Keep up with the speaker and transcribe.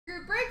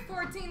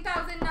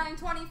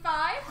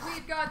$9.25.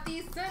 We've got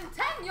the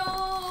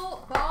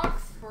Centennial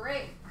box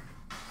break.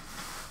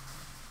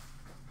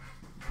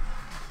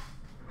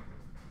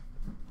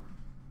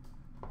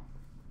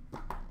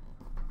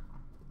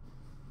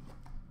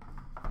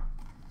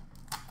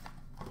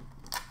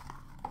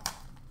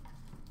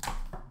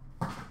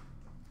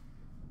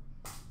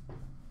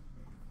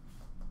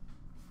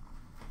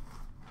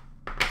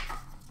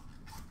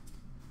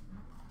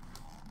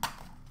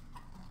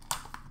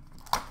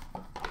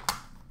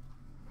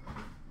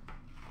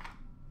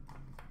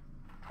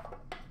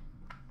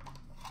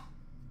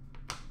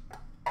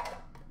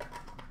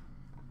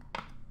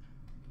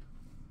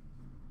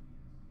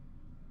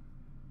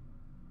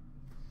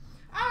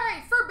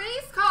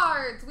 Base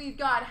cards, we've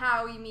got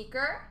Howie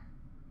Meeker,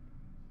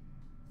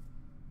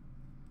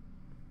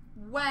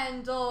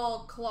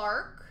 Wendell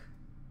Clark,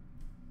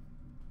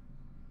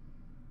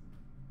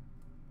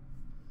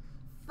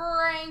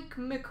 Frank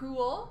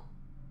McCool,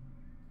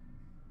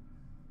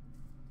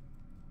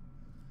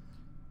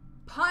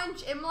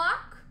 Punch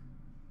Imlach,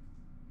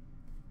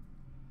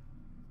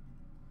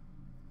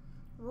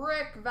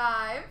 Rick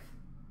Vive,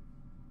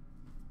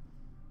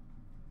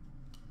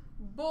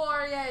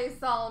 Borje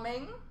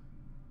Salming,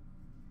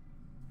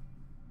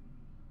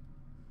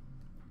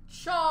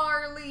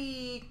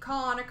 Charlie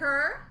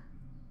Conacher,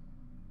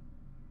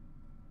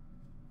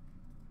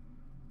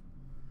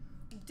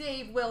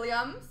 Dave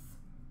Williams,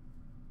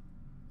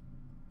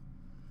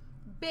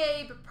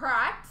 Babe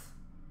Pratt,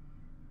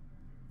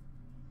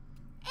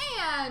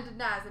 and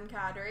Nazem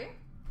Kadri.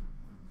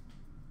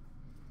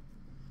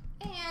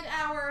 And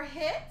our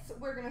hits,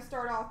 we're going to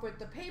start off with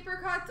the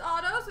paper cuts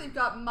autos. We've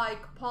got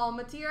Mike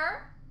Palmatier,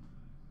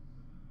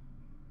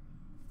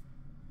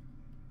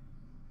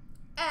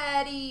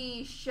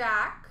 Eddie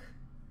Shack,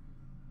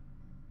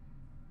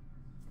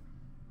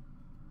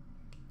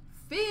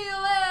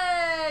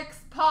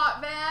 Felix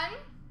Potvin,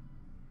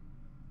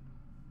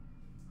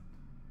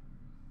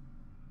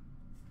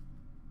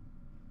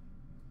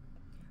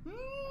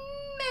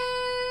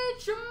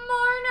 Mitch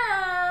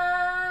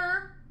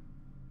Marner,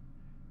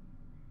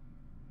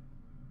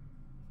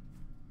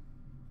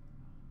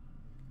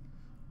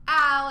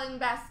 Alan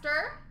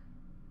Bester,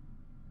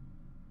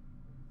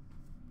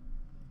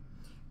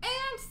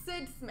 and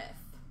Sid Smith.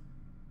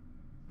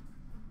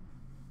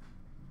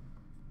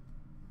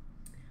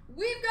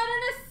 We've got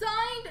an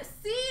assigned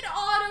seed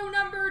auto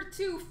number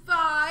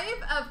 25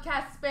 of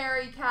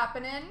Kasperi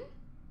Kapanen.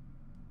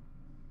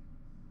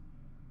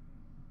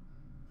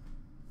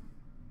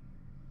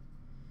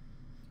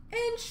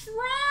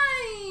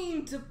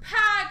 Enshrined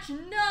patch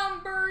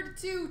number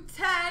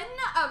 210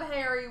 of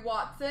Harry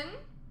Watson.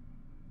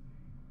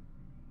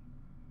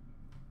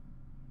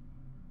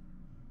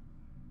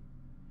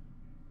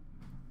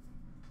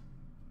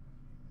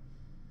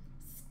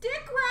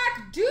 Stick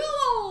Rack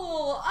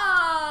Duel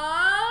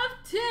of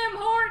Tim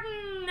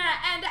Horton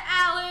and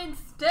Alan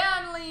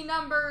Stanley,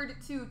 numbered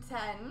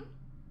 210.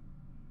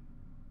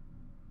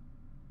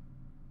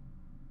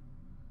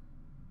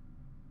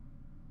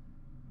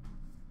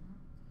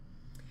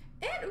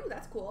 And, ooh,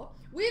 that's cool.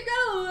 We've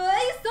got to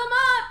lace them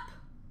up.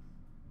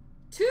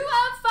 2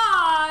 of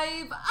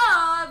 5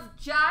 of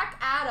Jack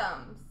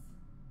Adams.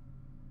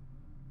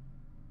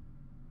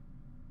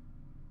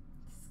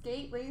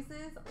 Skate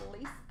laces,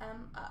 lace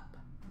them up.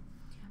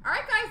 All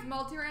right, guys,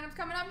 multi-random's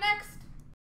coming up next.